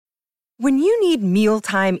When you need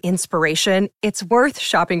mealtime inspiration, it's worth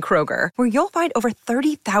shopping Kroger, where you'll find over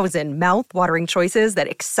 30,000 mouth-watering choices that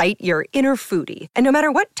excite your inner foodie. And no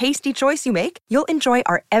matter what tasty choice you make, you'll enjoy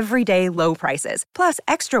our everyday low prices, plus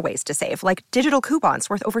extra ways to save, like digital coupons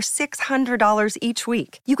worth over $600 each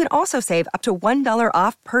week. You can also save up to $1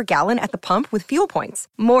 off per gallon at the pump with fuel points.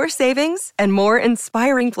 More savings and more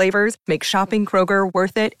inspiring flavors make shopping Kroger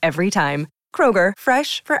worth it every time. Kroger,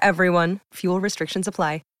 fresh for everyone. Fuel restrictions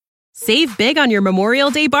apply. Save big on your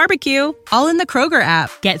Memorial Day barbecue, all in the Kroger app.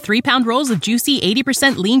 Get 3-pound rolls of juicy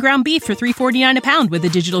 80% lean ground beef for $3.49 a pound with a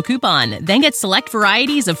digital coupon. Then get select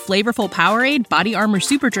varieties of flavorful Powerade, Body Armor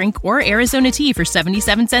Super Drink, or Arizona tea for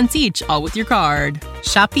 77 cents each, all with your card.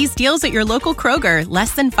 Shop these deals at your local Kroger,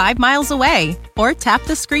 less than 5 miles away. Or tap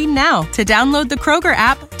the screen now to download the Kroger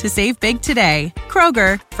app to save big today.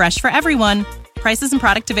 Kroger, fresh for everyone. Prices and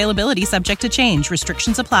product availability subject to change.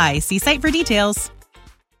 Restrictions apply. See site for details.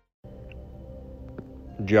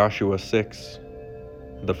 Joshua 6.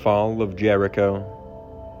 The fall of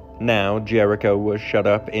Jericho. Now Jericho was shut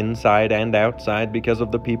up inside and outside because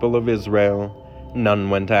of the people of Israel.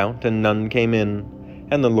 None went out and none came in.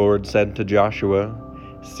 And the Lord said to Joshua,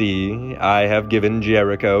 See, I have given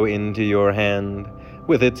Jericho into your hand,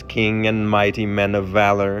 with its king and mighty men of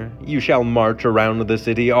valor. You shall march around the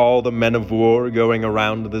city, all the men of war going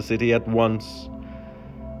around the city at once.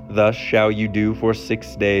 Thus shall you do for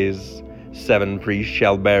 6 days. 7 priests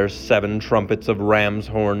shall bear 7 trumpets of ram's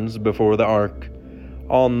horns before the ark.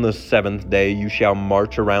 On the 7th day you shall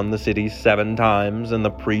march around the city 7 times, and the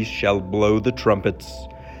priests shall blow the trumpets.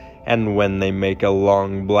 And when they make a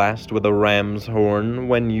long blast with a ram's horn,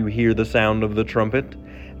 when you hear the sound of the trumpet,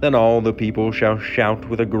 then all the people shall shout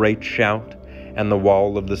with a great shout, and the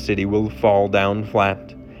wall of the city will fall down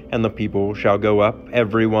flat, and the people shall go up,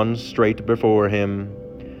 every one straight before him.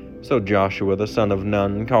 So Joshua the son of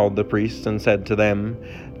Nun called the priests and said to them,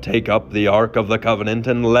 Take up the ark of the covenant,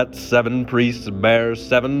 and let 7 priests bear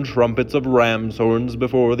 7 trumpets of ram's horns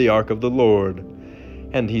before the ark of the Lord.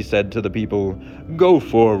 And he said to the people, Go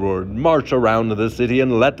forward, march around the city,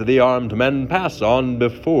 and let the armed men pass on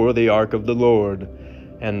before the ark of the Lord.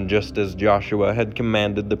 And just as Joshua had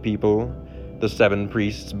commanded the people, the 7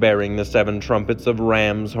 priests bearing the 7 trumpets of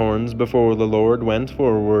ram's horns before the Lord went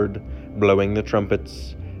forward, blowing the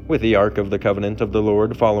trumpets, with the ark of the covenant of the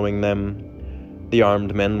Lord following them. The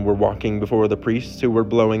armed men were walking before the priests who were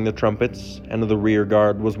blowing the trumpets, and the rear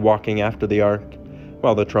guard was walking after the ark,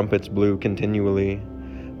 while the trumpets blew continually.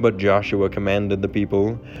 But Joshua commanded the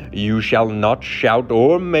people, You shall not shout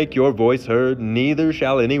or make your voice heard, neither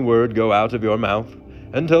shall any word go out of your mouth,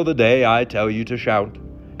 until the day I tell you to shout.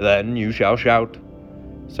 Then you shall shout.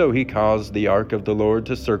 So he caused the ark of the Lord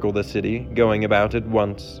to circle the city, going about it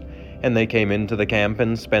once. And they came into the camp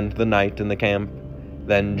and spent the night in the camp.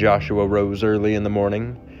 Then Joshua rose early in the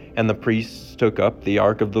morning, and the priests took up the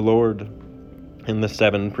ark of the Lord. And the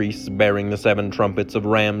 7 priests bearing the 7 trumpets of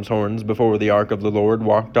ram's horns before the ark of the Lord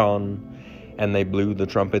walked on, and they blew the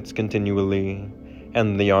trumpets continually.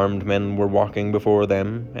 And the armed men were walking before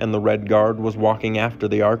them, and the red guard was walking after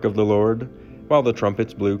the ark of the Lord, while the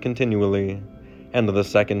trumpets blew continually. And the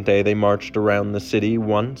 2nd day they marched around the city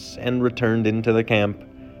once, and returned into the camp.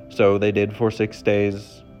 So they did for 6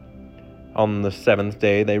 days. On the 7th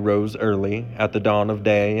day they rose early, at the dawn of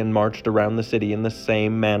day, and marched around the city in the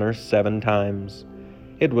same manner 7 times.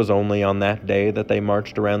 It was only on that day that they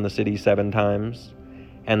marched around the city 7 times.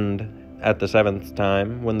 And at the 7th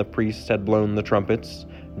time, when the priests had blown the trumpets,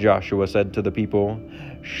 Joshua said to the people,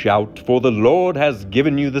 Shout, for the Lord has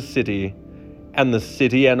given you the city, and the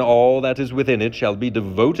city and all that is within it shall be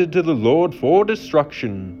devoted to the Lord for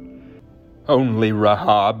destruction. Only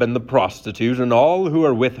Rahab and the prostitute and all who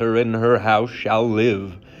are with her in her house shall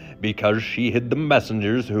live, because she hid the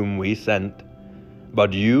messengers whom we sent.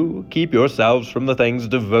 But you keep yourselves from the things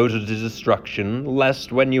devoted to destruction,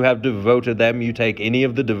 lest when you have devoted them you take any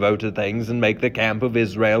of the devoted things and make the camp of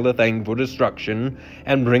Israel a thing for destruction,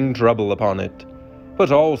 and bring trouble upon it.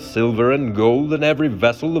 But all silver and gold and every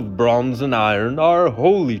vessel of bronze and iron are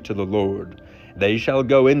holy to the Lord. They shall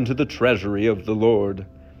go into the treasury of the Lord.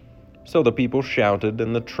 So the people shouted,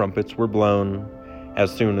 and the trumpets were blown. As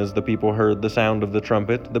soon as the people heard the sound of the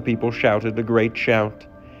trumpet, the people shouted a great shout,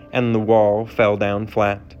 and the wall fell down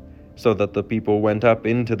flat, so that the people went up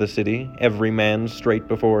into the city, every man straight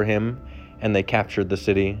before him, and they captured the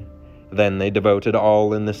city. Then they devoted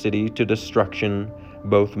all in the city to destruction,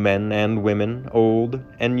 both men and women, old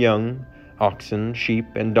and young, oxen, sheep,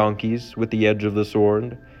 and donkeys, with the edge of the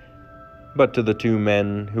sword. But to the 2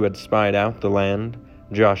 men who had spied out the land,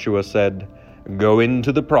 Joshua said, Go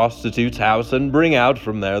into the prostitute's house and bring out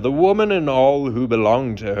from there the woman and all who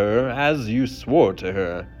belong to her, as you swore to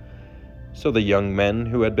her." So the young men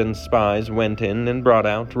who had been spies went in and brought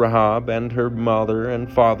out Rahab and her mother and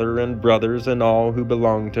father and brothers and all who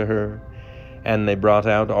belonged to her. And they brought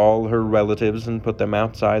out all her relatives and put them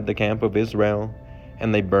outside the camp of Israel.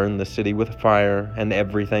 And they burned the city with fire and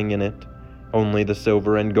everything in it. Only the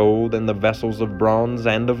silver and gold and the vessels of bronze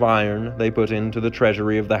and of iron they put into the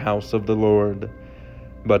treasury of the house of the Lord.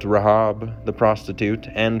 But Rahab, the prostitute,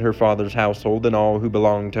 and her father's household and all who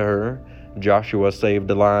belonged to her, Joshua saved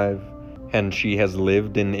alive. And she has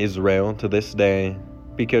lived in Israel to this day,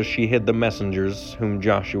 because she hid the messengers whom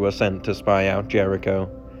Joshua sent to spy out Jericho.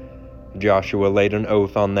 Joshua laid an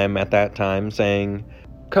oath on them at that time, saying,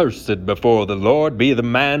 "Cursed before the Lord be the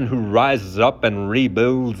man who rises up and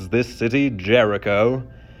rebuilds this city Jericho.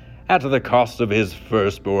 At the cost of his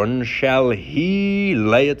firstborn shall he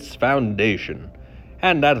lay its foundation,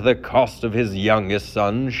 and at the cost of his youngest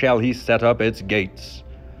son shall he set up its gates."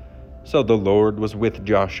 So the Lord was with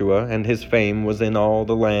Joshua, and his fame was in all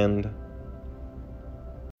the land.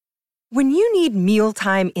 When you need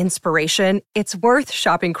mealtime inspiration, it's worth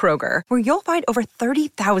shopping Kroger, where you'll find over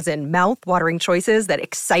 30,000 mouth-watering choices that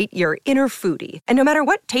excite your inner foodie. And no matter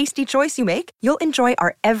what tasty choice you make, you'll enjoy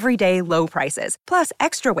our everyday low prices, plus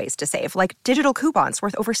extra ways to save, like digital coupons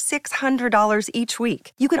worth over $600 each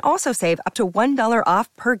week. You can also save up to $1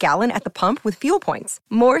 off per gallon at the pump with fuel points.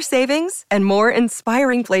 More savings and more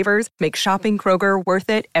inspiring flavors make shopping Kroger worth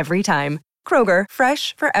it every time. Kroger,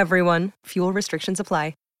 fresh for everyone. Fuel restrictions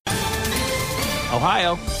apply.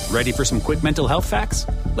 Ohio, ready for some quick mental health facts?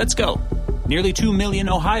 Let's go. Nearly 2 million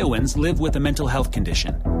Ohioans live with a mental health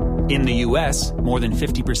condition. In the U.S., more than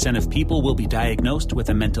 50% of people will be diagnosed with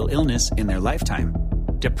a mental illness in their lifetime.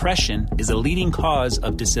 Depression is a leading cause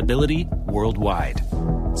of disability worldwide.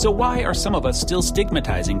 So why are some of us still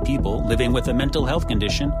stigmatizing people living with a mental health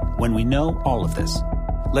condition when we know all of this?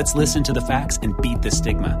 Let's listen to the facts and beat the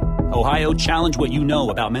stigma. Ohio, challenge what you know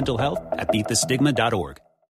about mental health at beatthestigma.org.